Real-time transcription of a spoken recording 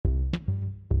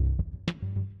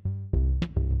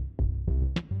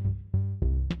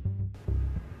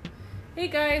Hey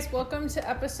guys, welcome to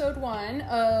episode 1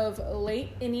 of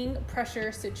Late Inning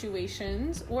Pressure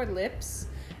Situations, or LIPS.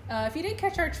 If you didn't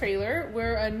catch our trailer,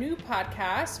 we're a new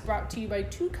podcast brought to you by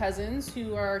two cousins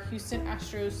who are Houston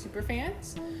Astros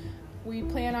superfans. We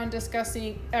plan on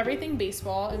discussing everything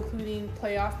baseball, including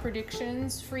playoff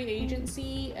predictions, free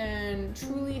agency, and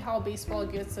truly how baseball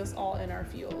gets us all in our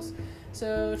feels.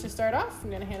 So to start off, I'm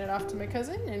going to hand it off to my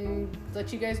cousin and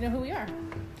let you guys know who we are.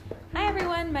 Hi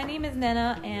everyone, my name is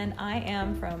Nena and I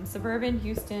am from suburban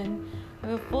Houston. I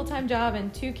have a full-time job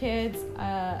and 2 kids,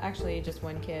 actually just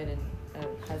 1 kid and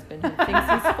a husband who thinks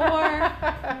he's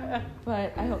 4,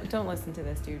 but I hope, don't listen to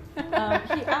this dude.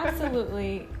 He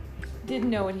absolutely didn't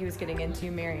know what he was getting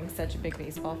into marrying such a big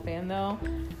baseball fan though.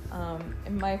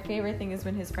 And my favorite thing is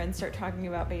when his friends start talking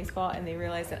about baseball and they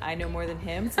realize that I know more than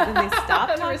him, so then they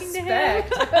stop talking to him.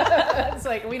 It's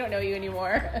like, we don't know you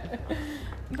anymore.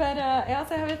 But I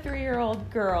also have a 3-year-old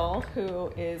girl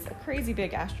who is a crazy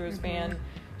big Astros fan.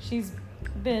 She's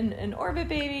been an Orbit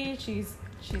baby. She's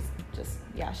just,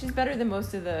 she's better than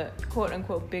most of the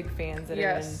quote-unquote big fans that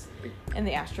are in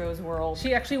the Astros world.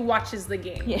 She actually watches the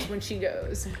games when she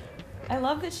goes. I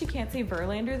love that she can't say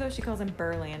Verlander, though. She calls him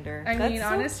Berlander. I mean, so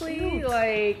honestly, cute.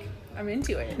 like, I'm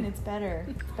into it. And it's better.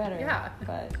 It's better. Yeah.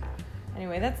 But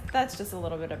anyway, that's just a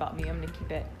little bit about me. I'm going to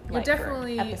keep it light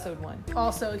definitely for episode 1.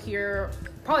 Also you'll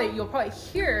probably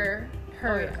hear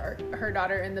her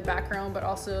daughter in the background, but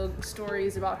also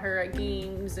stories about her at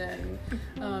games, and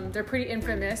they're pretty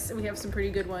infamous. We have some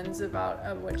pretty good ones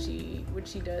about what she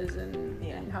does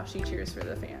and how she cheers for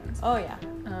the fans. Oh yeah.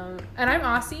 And I'm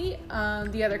Aussie,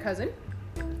 the other cousin.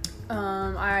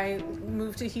 I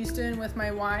moved to Houston with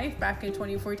my wife back in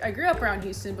 2014. I grew up around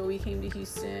Houston, but we came to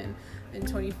Houston in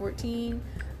 2014.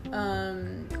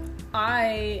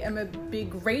 I am a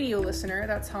big radio listener.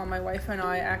 That's how my wife and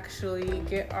I actually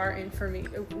get our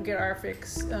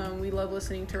fix. We love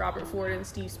listening to Robert Ford and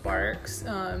Steve Sparks.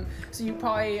 So you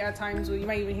probably at times, you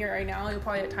might even hear it right now, you'll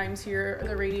probably at times hear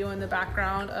the radio in the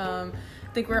background. I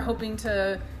think we're hoping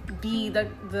to be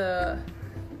the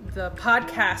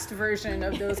podcast version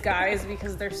of those guys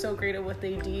because they're so great at what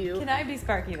they do. Can I be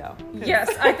Sparky though? Yes,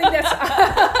 I think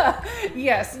that's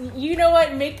yes. You know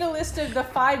what? Make a list of the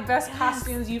 5 best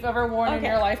costumes you've ever worn in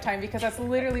your lifetime, because that's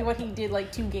literally what he did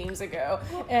like 2 games ago.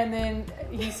 And then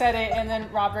he said it, and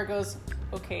then Robert goes,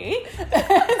 okay.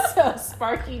 So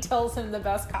Sparky tells him the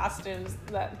best costumes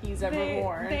that he's ever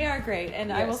worn. They are great,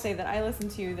 and I will say that I listen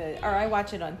to I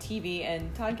watch it on TV,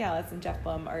 and Todd Gallis and Jeff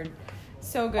Blum are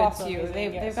so good also too.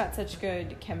 Amazing, They've got such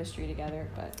good chemistry together.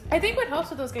 But I think what helps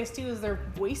with those guys too is their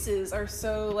voices are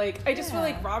so like. I just feel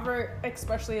like Robert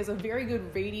especially has a very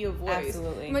good radio voice.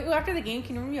 Absolutely. I'm like, after the game,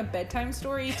 can you remember me a bedtime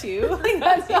story too? Like,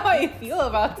 that's how I feel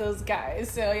about those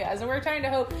guys. So so we're trying to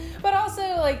hope, but also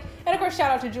like, and of course, shout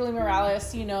out to Julie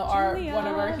Morales. One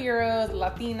of our heroes,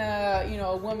 Latina.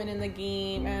 A woman in the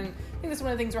game, and I think that's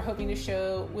one of the things we're hoping to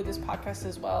show with this podcast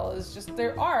as well, is just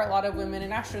there are a lot of women,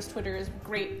 and Astros Twitter is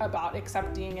great about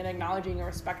accepting and acknowledging and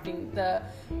respecting the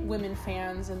women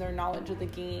fans and their knowledge of the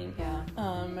game. Yeah.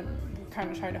 And we're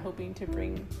kind of hoping to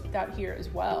bring that here as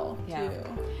well, too.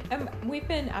 We've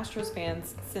been Astros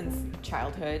fans since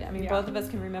childhood. I mean, both of us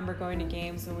can remember going to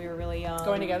games when we were really young.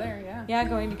 Going together, Yeah,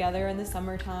 going together in the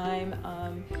summertime.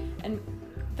 And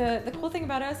the cool thing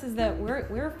about us is that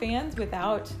we're fans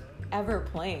without ever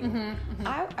playing.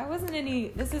 I wasn't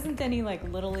this isn't any like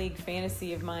little league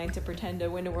fantasy of mine to pretend to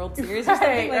win a World Series or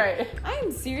something. I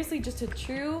am seriously just a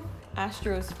true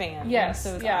Astros fan. Yes,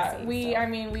 so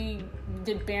we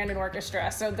did band and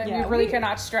orchestra, so that we really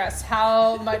cannot stress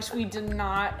how much we did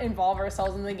not involve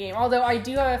ourselves in the game. Although I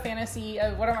do have a fantasy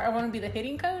of I want to be the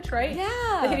hitting coach, right? Yeah.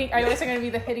 I was going to be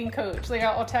the hitting coach. Like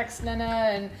I'll text Nena,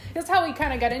 and that's how we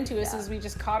kind of got into this. Is we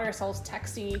just caught ourselves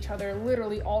texting each other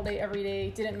literally all day, every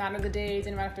day. Didn't matter the day,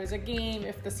 didn't matter if there's a game,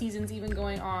 if the season's even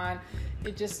going on.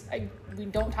 It just, we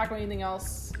don't talk about anything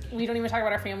else. We don't even talk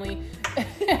about our family.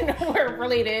 And we're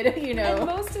related, And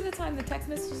most of the time, the text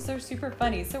messages are super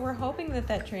funny. So we're hoping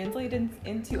that translated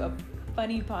into a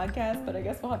funny podcast, but I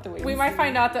guess we'll have to wait. We might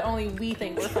find out that only we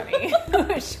think we're funny,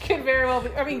 which could very well be.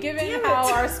 I mean, given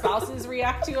how our spouses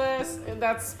react to us,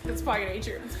 that's probably going to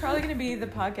be true. It's probably going to be the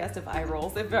podcast of eye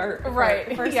rolls. If our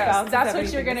yes, that's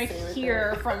what you're going to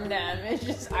hear from them. It's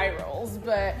just eye rolls,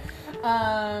 but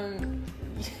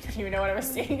you don't even know what I was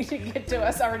saying to get to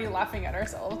us already laughing at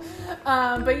ourselves.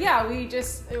 But yeah, we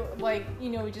just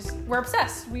we're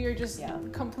obsessed. We are just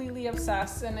completely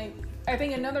obsessed. And I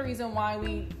think another reason why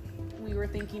we were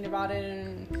thinking about it,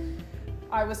 and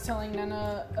I was telling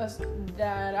Nena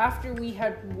that after we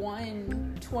had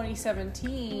won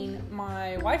 2017,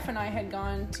 my wife and I had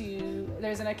gone to,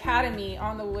 there's an academy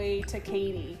on the way to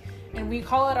Katy. And we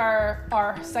call it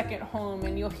our second home,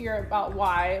 and you'll hear about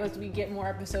why as we get more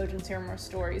episodes and share more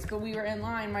stories. But we were in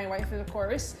line. My wife, of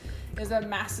course, is a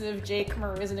massive Jake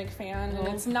Marisnik fan, and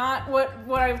it's not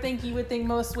what I think you would think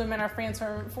most women are fans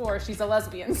for. She's a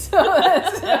lesbian, so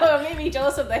maybe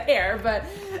jealous of the hair, but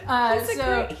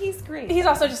he's great. He's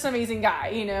also just an amazing guy,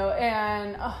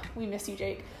 and we miss you,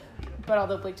 Jake. But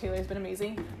although Blake Taylor's been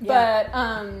amazing. Yeah.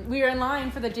 But we were in line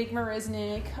for the Jake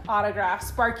Marisnik autograph.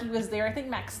 Sparky was there. I think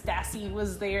Max Stassi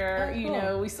was there. Oh,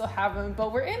 cool. We still have him.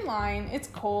 But we're in line. It's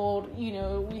cold.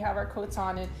 We have our coats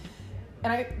on.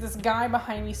 And this guy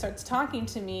behind me starts talking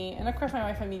to me. And, of course, my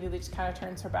wife immediately just kind of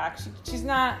turns her back. She's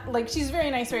not, she's very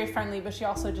nice, very friendly, but she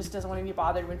also just doesn't want to be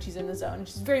bothered when she's in the zone.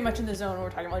 She's very much in the zone when we're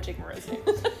talking about Jake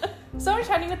Marisnik. So I'm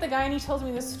chatting with the guy, and he tells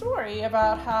me this story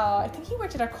about how I think he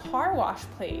worked at a car wash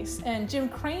place, and Jim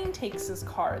Crane takes his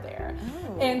car there.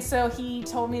 Oh. And so he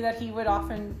told me that he would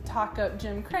often talk up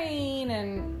Jim Crane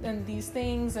and these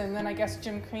things, and then I guess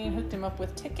Jim Crane hooked him up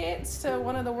with tickets to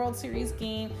one of the World Series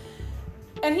games.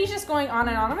 And he's just going on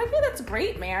and on. I'm like, yeah, that's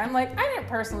great, man. I didn't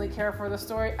personally care for the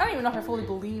story. I don't even know if I fully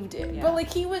believed it. Yeah.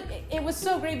 But it was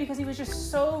so great because he was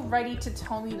just so ready to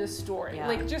tell me the story.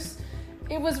 Yeah.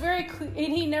 It was very clear,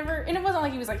 and it wasn't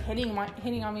like he was hitting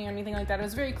on me or anything like that. It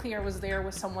was very clear I was there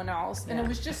with someone else, and it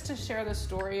was just to share the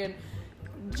story and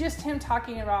just him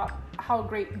talking about how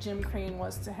great Jim Crane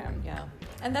was to him. Yeah,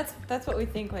 and that's what we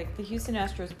think. The Houston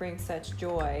Astros bring such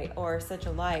joy or such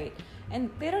a light, and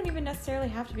they don't even necessarily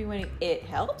have to be winning. It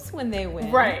helps when they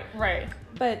win, right.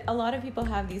 But a lot of people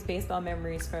have these baseball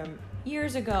memories from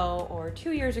years ago, or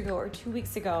 2 years ago, or 2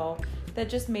 weeks ago, that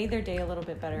just made their day a little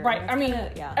bit better. Right. I mean,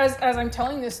 as I'm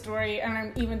telling this story, and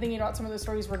I'm even thinking about some of the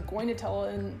stories we're going to tell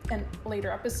in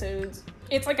later episodes,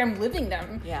 it's like I'm living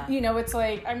them. Yeah. It's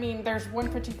there's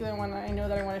one particular one that I know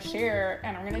that I want to share,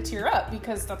 and I'm going to tear up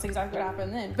because that's exactly what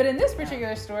happened then. But in this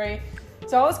particular story,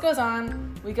 so all this goes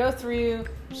on, we go through,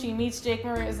 she meets Jake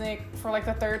Marisnik for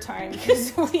the third time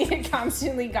because we had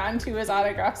constantly gone to his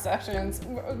autograph sessions.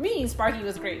 Me and Sparky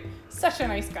was great. Such a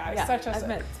nice guy. Yeah,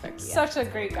 Such a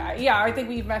great guy. Yeah, I think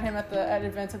we've met him at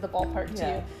events at the ballpark too.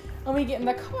 Yeah. When we get in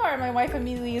the car, my wife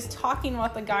immediately is talking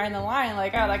about the guy in the line,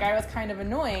 that guy was kind of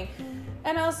annoying.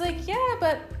 And I was like, yeah,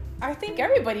 but I think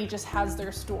everybody just has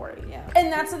their story. Yeah.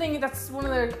 And that's the thing, that's one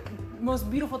of the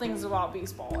most beautiful things about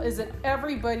baseball is that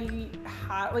everybody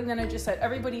like Nana just said,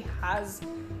 everybody has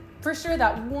for sure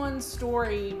that one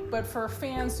story, but for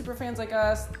fans, super fans like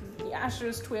us, the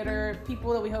Astros Twitter,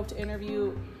 people that we hope to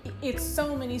interview, it's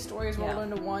so many stories rolled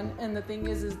into one. And the thing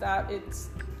is that it's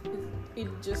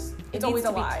always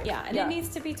alive. It needs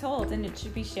to be told, and it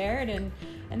should be shared, and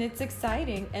it's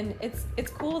exciting, and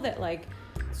it's cool that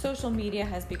social media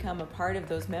has become a part of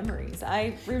those memories.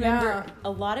 I remember a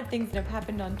lot of things that have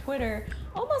happened on Twitter,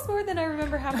 almost more than I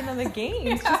remember happened on the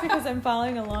games, just because I'm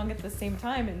following along at the same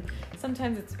time. And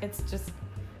sometimes it's just,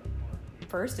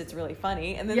 first it's really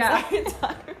funny, and then second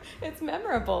time it's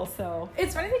memorable. So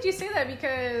it's funny that you say that,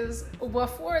 because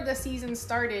before the season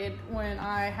started, when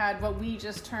I had what we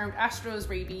just termed Astros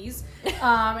rabies,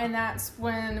 and that's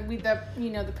when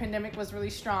the pandemic was really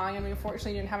strong, and we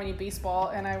unfortunately didn't have any baseball,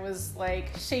 and I was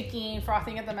shaking,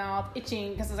 frothing at the mouth,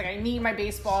 itching, because I was I need my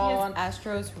baseball. She has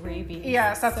Astros rabies.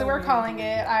 Yes, that's what we're calling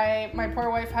it. My poor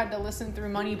wife had to listen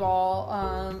through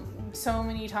Moneyball so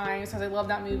many times because I love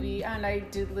that movie, and I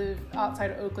did live outside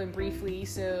of Oakland briefly,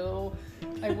 so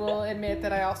I will admit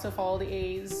that I also follow the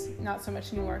A's, not so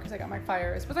much anymore because I got my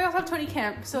Fires, but I also have Tony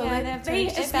Kemp, so they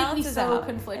just make me so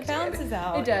conflicted. It balances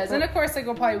out. It does, and of course I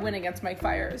will probably win against my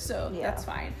Fires, so that's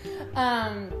fine.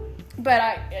 But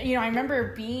I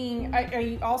remember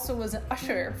I also was an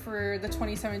usher for the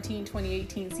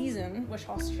 2017-2018 season, which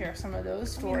I'll share some of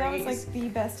those stories. That was the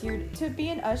best year to be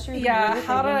an usher. Yeah,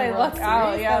 how did I luck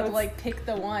out? Yeah, to pick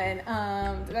the one.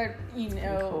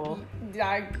 Cool.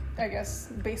 I guess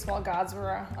baseball gods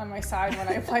were on my side when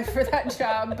I applied for that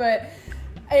job, but.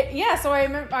 So I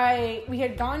remember we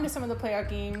had gone to some of the playoff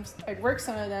games. I'd worked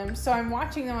some of them, so I'm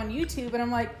watching them on YouTube, and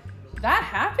I'm like, that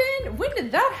happened? When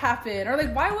did that happen? Or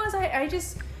why was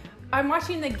I'm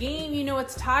watching the game,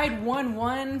 it's tied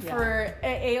 1-1 for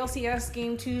ALCS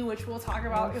game 2, which we'll talk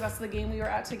about because that's the game we were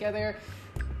at together.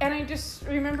 And I just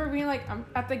remember being I'm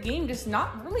at the game just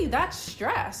not really that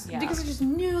stressed because I just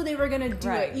knew they were going to do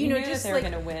it. You knew that they were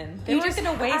going to win. They weren't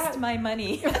going to waste my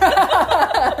money.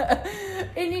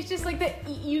 And it's just that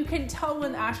you can tell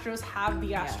when the Astros have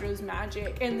the Astros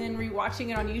magic. And then rewatching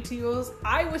it on YouTube,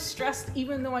 I was stressed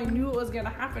even though I knew it was going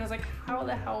to happen. I was like, how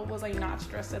the hell was I not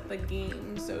stressed at the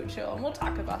game? So chill. And we'll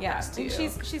talk about that too. And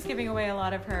she's giving away a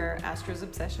lot of her Astros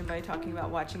obsession by talking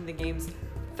about watching the games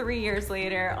 3 years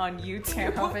later on YouTube.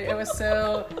 Can't help it. It was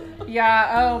so,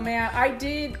 yeah. Oh man, I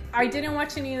didn't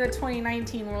watch any of the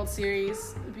 2019 World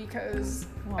Series because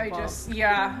I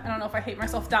don't know if I hate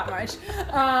myself that much.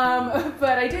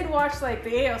 But I did watch like the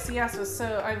ALCS was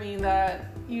so, I mean that,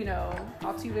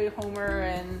 Altuve homer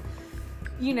and,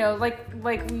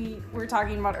 like we were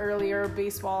talking about earlier,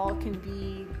 baseball can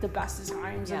be the best of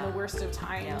times and the worst of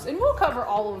times. And we'll cover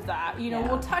all of that.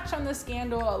 We'll touch on the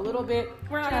scandal a little bit.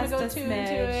 We're not going to go too into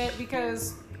it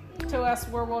because to us,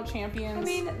 we're world champions. I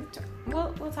mean,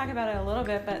 we'll talk about it a little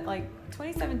bit, but like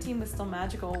 2017 was still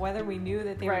magical. Whether we knew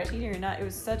that they were cheating or not, it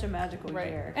was such a magical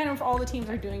year. And if all the teams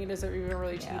are doing it, is that we were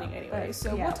really cheating anyway.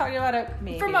 So we'll talk about it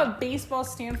from a baseball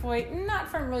standpoint, not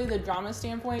from really the drama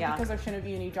standpoint, because there shouldn't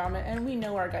be any drama. And we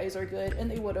know our guys are good, and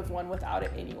they would have won without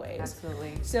it anyways.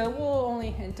 Absolutely. So we'll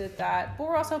only hint at that. But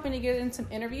we're also hoping to get in some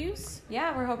interviews.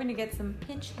 Yeah, we're hoping to get some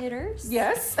pinch hitters.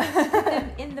 Yes.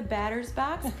 in the batter's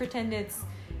box. Pretend it's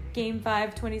Game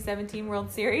 5, 2017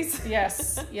 World Series.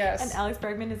 Yes. And Alex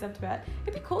Bregman is up to bat.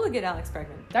 It'd be cool to get Alex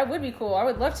Bregman. That would be cool. I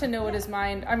would love to know what his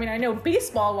mind, I mean, I know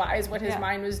baseball-wise what his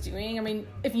mind was doing. I mean,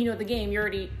 if you know the game, you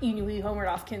knew he homered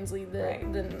off Kinsley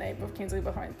the night of Kinsley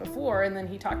before, and then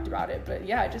he talked about it. But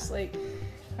yeah, just like,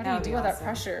 how do you deal with that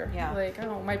pressure? Yeah. Like,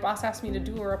 oh, my boss asked me to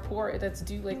do a report that's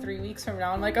due like 3 weeks from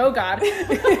now. I'm like, oh God.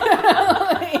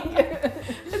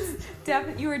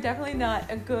 You were definitely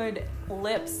not a good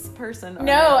lips person.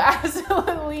 No,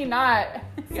 absolutely not.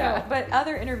 So, but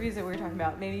other interviews that we were talking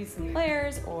about, maybe some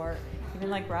players or even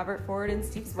like Robert Ford and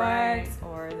Steve Sparks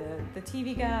or the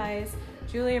TV guys.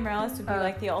 Julia Morales would be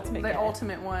like the ultimate guy.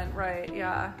 Ultimate one, right,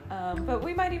 yeah. But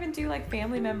we might even do like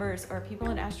family members or people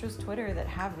in Astros Twitter that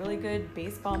have really good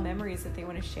baseball memories that they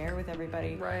want to share with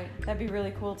everybody. Right. That'd be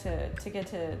really cool to get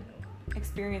to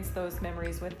experience those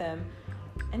memories with them.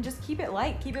 And just keep it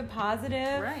light, keep it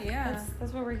positive. Right, yeah.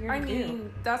 That's what we're here to do. I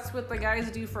mean, that's what the guys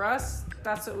do for us.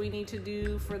 That's what we need to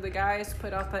do for the guys,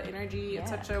 put out that energy. Yeah. It's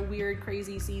such a weird,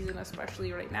 crazy season,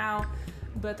 especially right now.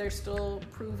 But they're still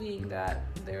proving that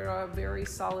they're a very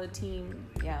solid team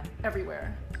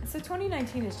everywhere. So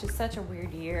 2019 is just such a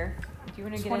weird year. Do you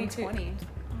want to get into 2020?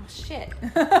 Oh, shit. Oh,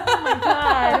 my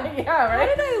God. Yeah, right?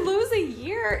 How did I lose a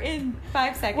year in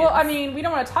 5 seconds? Well, I mean, we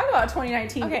don't want to talk about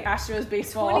 2019 Astros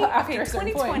baseball after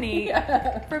 2020,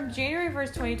 from January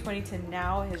 1st, 2020 to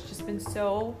now has just been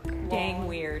so dang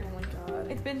weird. Oh, my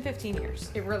God. It's been 15 years.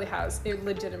 It really has. It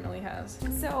legitimately has.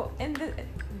 So, and the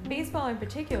baseball in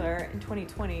particular in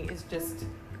 2020 is just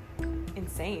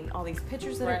insane. All these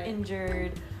pitchers that are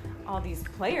injured, all these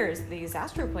players, these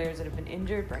Astro players that have been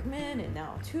injured, Bregman and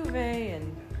now Altuve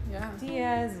and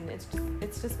Diaz, and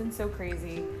it's just been so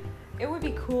crazy. It would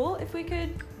be cool if we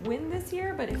could win this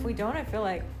year, but if we don't, I feel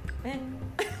like,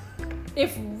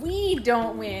 if we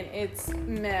don't win, it's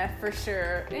meh for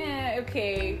sure.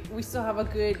 Okay, we still have a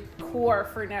good core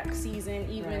for next season,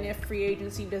 even if free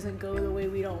agency doesn't go the way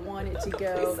we don't want it to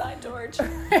go. We sign George.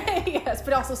 Yes,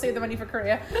 but also save the money for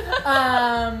Korea.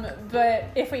 But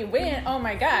if we win, oh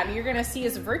my God, you're gonna see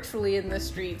us virtually in the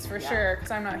streets for sure,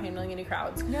 because I'm not handling any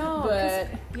crowds. No, but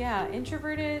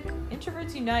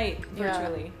introverts unite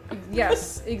virtually.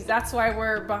 Yes, that's why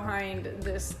we're behind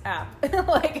this app.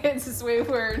 Like, it's this way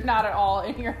we're not at all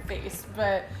in your face,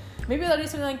 but maybe they'll do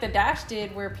something like the Dash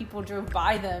did, where people drove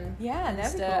by them. Yeah,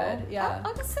 that'd be cool. Yeah,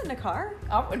 I'll just sit in a car.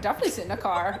 I'll definitely sit in a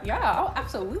car. Yeah, I'll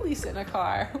absolutely sit in a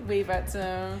car. Wave at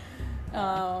some.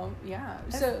 So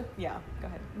yeah, go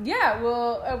ahead. Yeah,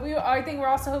 well, I think we're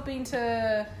also hoping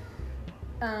to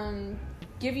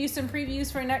give you some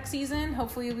previews for next season.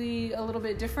 Hopefully it'll be a little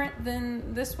bit different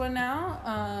than this one now.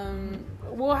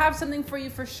 We'll have something for you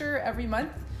for sure every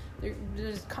month.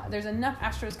 There's enough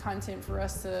Astros content for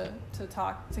us to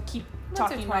keep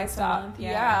talking twice a month.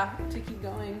 Yeah, to keep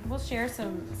going. We'll share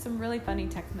some really funny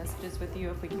text messages with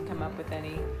you if we can come up with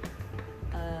any.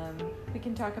 We're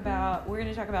going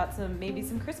to talk about some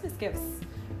Christmas gifts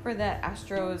for the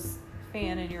Astros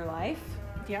fan in your life.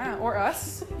 Yeah, or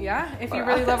us. Yeah, if you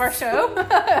really love our show,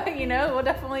 we'll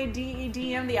definitely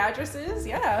DM the addresses.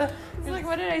 Yeah. It's like,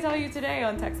 what did I tell you today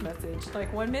on text message?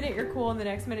 Like, 1 minute you're cool, and the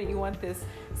next minute you want this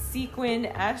sequin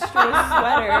Astros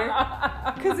sweater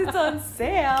because it's on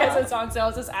sale. It's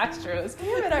this Astros.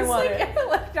 Damn it, I want it.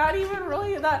 Like, not even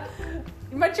really that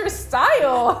much your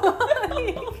style.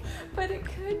 But it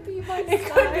could be my It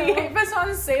style. could be. If it's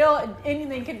on sale,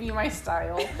 anything could be my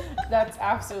style. That's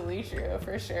absolutely true,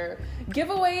 for sure.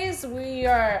 Giveaways,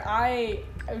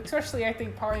 especially I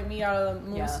think probably me out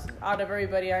of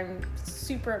everybody, I'm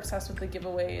super obsessed with the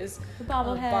giveaways. The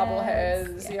bobbleheads.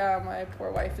 Bobbleheads. Yeah, my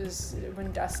poor wife is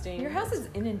when dusting. Your house is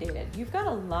inundated. You've got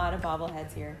a lot of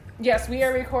bobbleheads here. Yes, we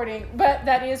are recording, but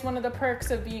that is one of the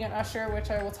perks of being an usher,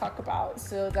 which I will talk about.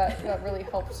 So that really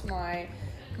helps my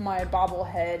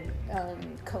bobblehead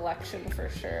collection for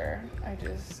sure.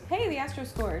 Hey, the Astros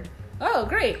scored. Oh,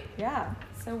 great. Yeah.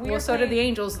 So did the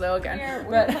Angels though again.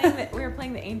 We were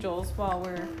playing the Angels while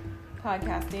we're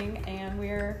podcasting, and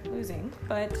we're losing.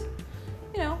 But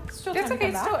still time it's to okay. come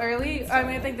It's still back. early. I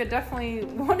mean, I think that definitely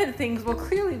one of the things we'll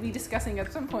clearly be discussing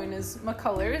at some point is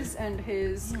McCullers and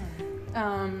his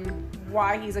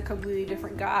why he's a completely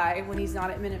different guy when he's not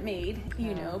at Minute Maid,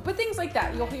 but things like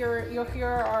that. You'll hear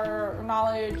our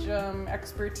knowledge,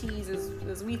 expertise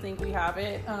as we think we have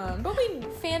it. But we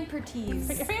fanpertise.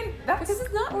 Because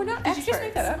we're not Did experts. you just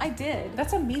make that up? I did.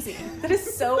 That's amazing. That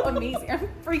is so amazing. I'm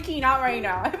freaking out right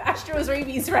now. I have Astros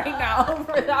rabies right now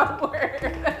for that word.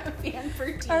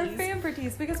 Fanpertise. Our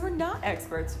fanpertise, because we're not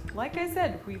experts. Like I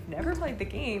said, we've never played the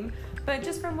game, but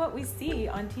just from what we see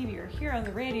on TV or hear on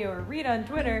the radio or read on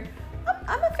Twitter,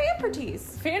 I'm a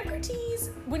fanpertise.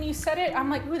 Fanpertise, when you said it, I'm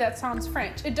like, ooh, that sounds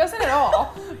French. It doesn't at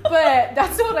all, but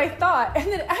that's what I thought. And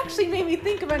then it actually made me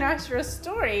think of an Astros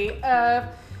story of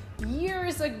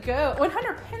years ago when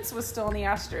Hunter Pence was still in the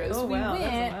Astros. Oh, wow.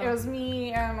 It was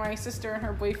me and my sister and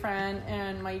her boyfriend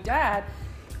and my dad.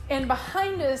 And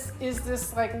behind us is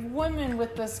this like woman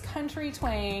with this country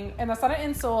twang, and that's not an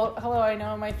insult. Hello, I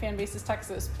know my fan base is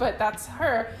Texas, but that's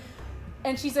her.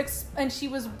 And she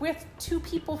was with two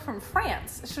people from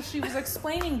France, so she was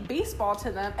explaining baseball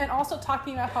to them, and also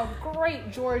talking about how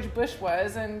great George Bush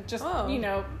was, and just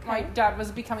my dad was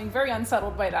becoming very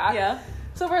unsettled by that. Yeah.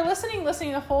 So we're listening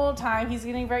the whole time. He's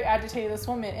getting very agitated, this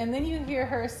woman, and then you hear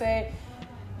her say,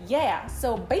 yeah,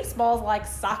 so baseball's like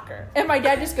soccer. And my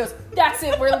dad just goes, that's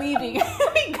it, we're leaving.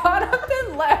 He got up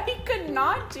and left. He could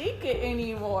not take it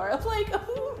anymore. I'm like,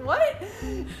 what?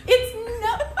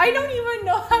 I don't even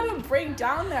know how to break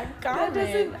down that comment.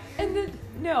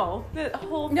 The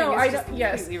whole thing is just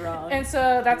completely wrong. And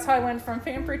so that's how I went from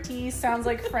fanpertise, sounds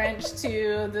like French,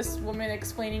 to this woman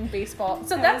explaining baseball.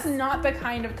 So that's not the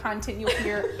kind of content you'll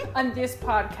hear on this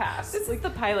podcast. This is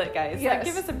the pilot, guys. Yes. Like,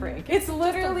 give us a break. It's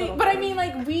literally, but I mean,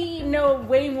 like, we know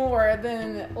way more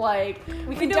than, like,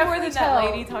 we can know more definitely than tell.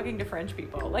 that lady talking to French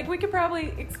people. Like, we could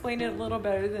probably explain it a little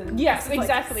better than. Yes,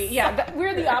 exactly. Like, yeah,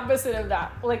 we're the opposite of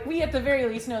that. Like, we at the very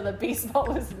least know that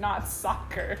baseball is not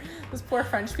soccer. Those poor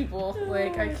French people,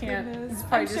 like, I can't. It's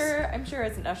probably I'm sure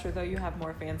as an usher, though, you have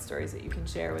more fan stories that you can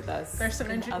share with us. There's some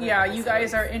you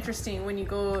guys are interesting when you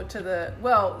go to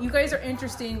you guys are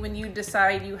interesting when you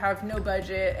decide you have no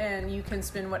budget and you can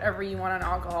spend whatever you want on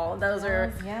alcohol. Those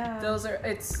are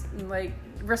it's like,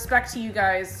 respect to you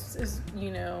guys is,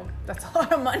 that's a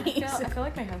lot of money. I feel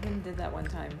like my husband did that one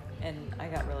time and I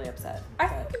got really upset. I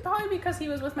think probably because he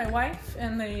was with my wife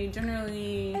and they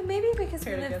generally... And maybe because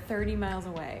we live 30 miles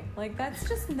away. Like, that's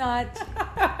just not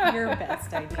your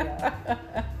best idea.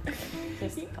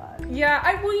 Just a thought.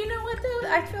 Yeah, well, you know what though?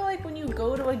 I feel like when you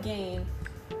go to a game,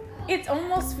 it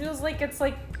almost feels like it's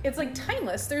like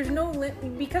timeless. There's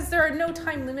because there are no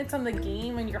time limits on the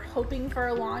game, and you're hoping for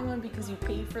a long one because you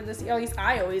paid for this. At least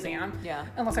I always am. Yeah.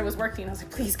 Unless I was working, I was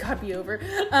like, please God, be over,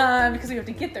 because we have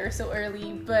to get there so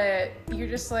early. But you're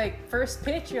just like, first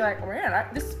pitch, you're like, oh, man,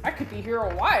 I could be here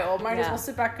a while. Might as well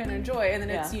sit back and enjoy. And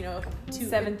then it's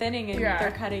seventh inning, and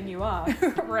they're cutting you off.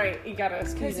 Right, you gotta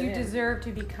squeeze it in. Because you deserve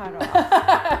to be cut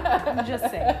off. I'm just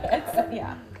saying.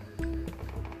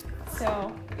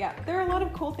 So, there are a lot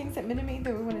of cool things at Minute Maid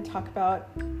that we want to talk about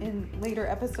in later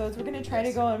episodes. We're going to try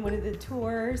to go on one of the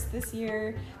tours this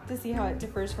year to see how it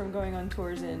differs from going on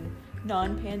tours in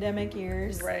non-pandemic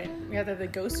years. Right. Yeah, the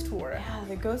ghost tour. Yeah,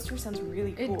 the ghost tour sounds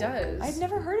really cool. It does. I'd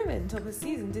never heard of it until this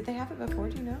season. Did they have it before?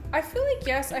 Do you know? I feel like,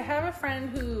 yes. I have a friend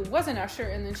who was an usher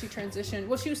and then she transitioned.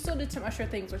 Well, she still did some usher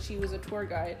things, but she was a tour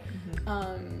guide.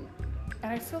 Mm-hmm.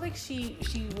 And I feel like she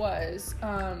was...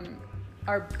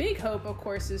 Our big hope, of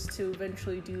course, is to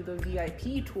eventually do the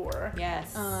VIP tour.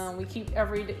 Yes. We keep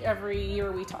every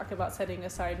year we talk about setting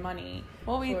aside money.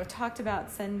 Well, we talked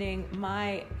about sending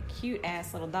my cute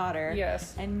ass little daughter.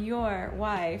 Yes. And your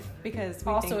wife, because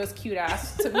we also as cute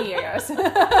ass to me, I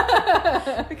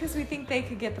guess. Because we think they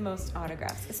could get the most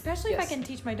autographs, especially if I can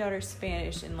teach my daughter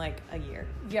Spanish in like a year.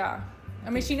 Yeah.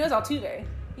 I mean, she knows Altuve.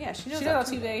 Yeah, she knows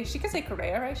Altuve. She can say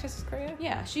Correa, right? She says Correa.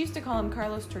 Yeah, she used to call him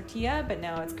Carlos Tortilla, but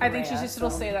now it's Correa. I think she should still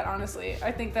say that, honestly.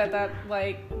 I think that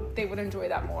like they would enjoy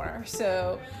that more.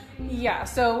 So yeah,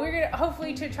 so we're gonna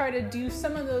hopefully to try to do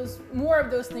more of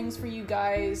those things for you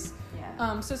guys.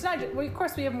 So it's not just, of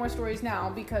course we have more stories now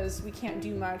because we can't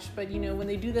do much, but when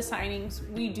they do the signings,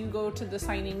 we do go to the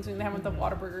signings when they have with the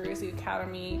Whataburgers, the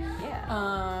Academy,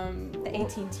 the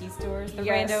AT&T stores, the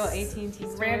rando AT&T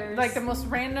stores. Like the most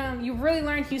random. You really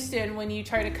learn Houston when you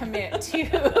try to commit to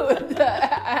the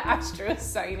Astros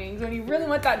signings. When you really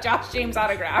want that Josh James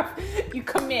autograph, you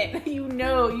commit. You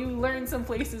learn some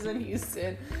places in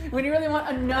Houston. When you really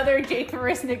want another Jake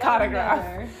Marisnick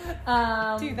autograph.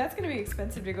 Dude, that's going to be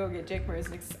expensive to go get Jake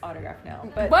Marisnick's autograph now.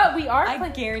 But we are. I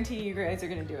guarantee you guys are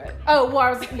going to do it. Oh,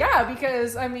 well,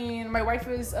 because, my wife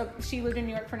she lived in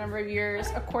New York for a number of years.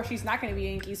 Of course, she's not going to be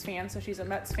a Yankees fan, so she's a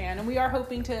Mets fan. And we are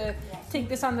hoping to take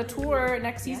this on the tour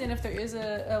next season if there is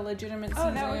a legitimate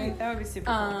season. That would be super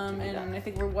cool. And I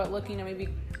think we're looking at maybe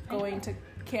going to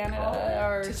Canada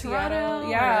or to Seattle. Toronto,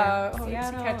 Yeah.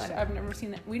 Seattle. I've never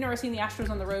seen that. We've never seen the Astros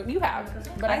on the road. You have,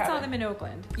 but I saw them in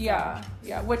Oakland. So. Yeah.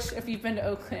 Which, if you've been to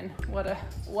Oakland, what a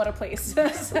place. What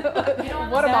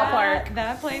a ballpark.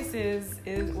 That place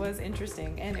was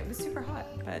interesting, and it was super hot.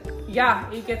 But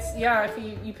it gets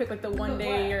if you pick like the one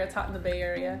day year it's hot in the Bay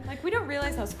Area. Like, we don't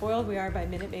realize how spoiled we are by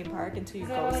Minute Maid Park until you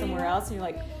go somewhere else and you're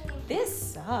like,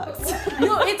 this sucks.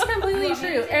 No, it's completely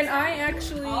true. And I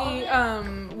actually,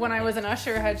 when I was an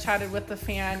usher, had chatted with the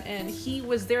fan, and he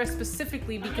was there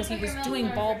specifically because he was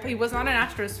doing he was not an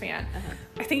Astros fan.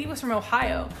 I think he was from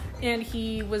Ohio, and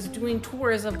he was doing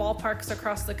tours of ballparks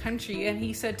across the country, and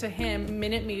he said to him,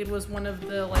 Minute Maid was one of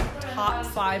the top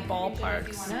 5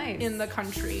 ballparks in the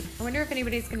country. I wonder if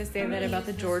anybody's going to say that about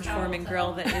the George Foreman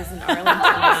Grill that is in Arlington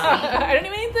now. I don't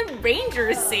even think the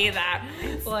Rangers say that.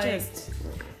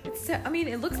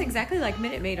 It looks exactly like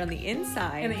Minute Maid on the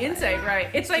inside. On the inside, right.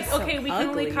 It's like, okay, we can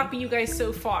only copy you guys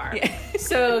so far. Yeah.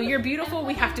 So you're beautiful,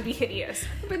 we have to be hideous.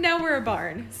 But now we're a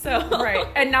barn, so. Right.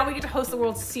 And now we get to host the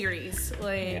World Series.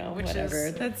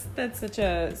 Whatever. That's such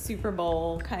a Super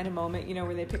Bowl kind of moment,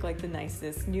 where they pick the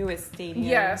nicest, newest stadium.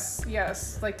 Yes.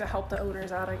 To help the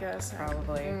owners out, I guess.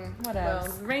 Probably. What else?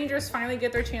 Well, Rangers finally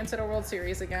get their chance at a World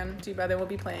Series again. Too bad they won't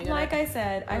be playing it. Like I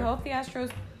said, I hope the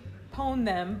Astros pwn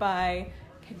them by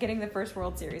getting the first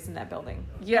World Series in that building.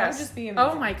 Yes. That would just be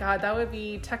amazing. Oh my God, that would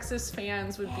be, Texas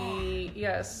fans would be,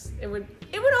 yes. It would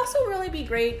also really be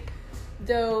great,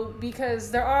 though, because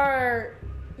there are,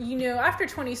 after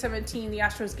 2017, the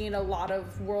Astros gained a lot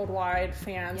of worldwide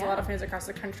fans, a lot of fans across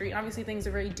the country. And obviously, things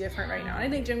are very different right now. And I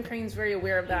think Jim Crane's very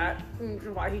aware of that,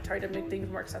 why he tried to make things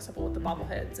more accessible with the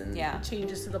bobbleheads and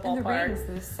changes to the ballpark. And the rings,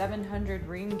 the 700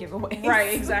 ring giveaways.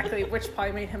 Right, exactly, which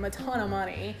probably made him a ton of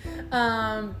money.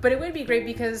 But it would be great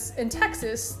because in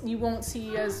Texas, you won't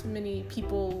see as many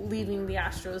people leaving the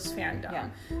Astros fandom.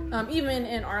 Yeah. Even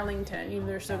in Arlington,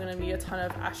 there's still going to be a ton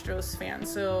of Astros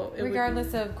fans. So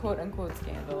regardless of quote-unquote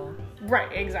scandal.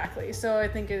 Right, exactly. So I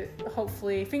think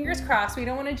hopefully, fingers crossed, we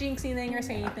don't want to jinx anything or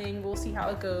say anything. We'll see how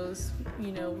it goes,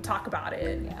 talk about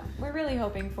it. Yeah, we're really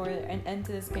hoping for an end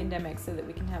to this pandemic so that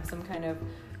we can have some kind of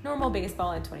normal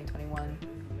baseball in 2021.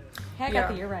 Heck, I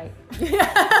think you're right.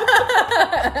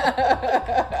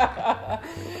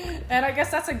 And I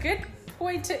guess that's a good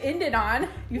point to end it on.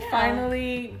 You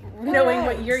finally knowing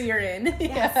what year you're in.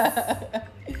 Yes.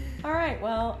 All right,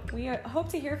 well, we hope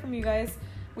to hear from you guys.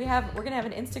 We're gonna have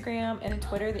an Instagram and a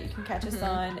Twitter that you can catch us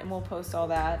on, and we'll post all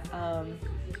that.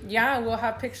 We'll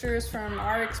have pictures from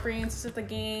our experiences at the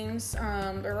games.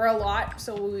 There are a lot,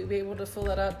 so we'll be able to fill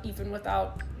that up even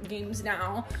without games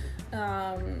now.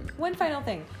 One final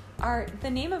thing. The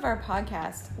name of our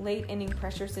podcast, Late Inning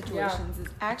Pressure Situations, is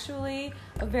actually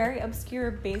a very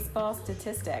obscure baseball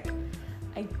statistic.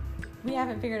 We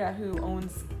haven't figured out who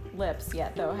owns lips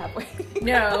yet, though, have we?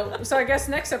 No. So I guess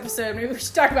next episode, maybe we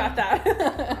should talk about that.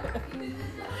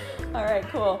 All right,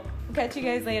 cool. We'll catch you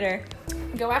guys later.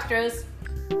 Go Astros.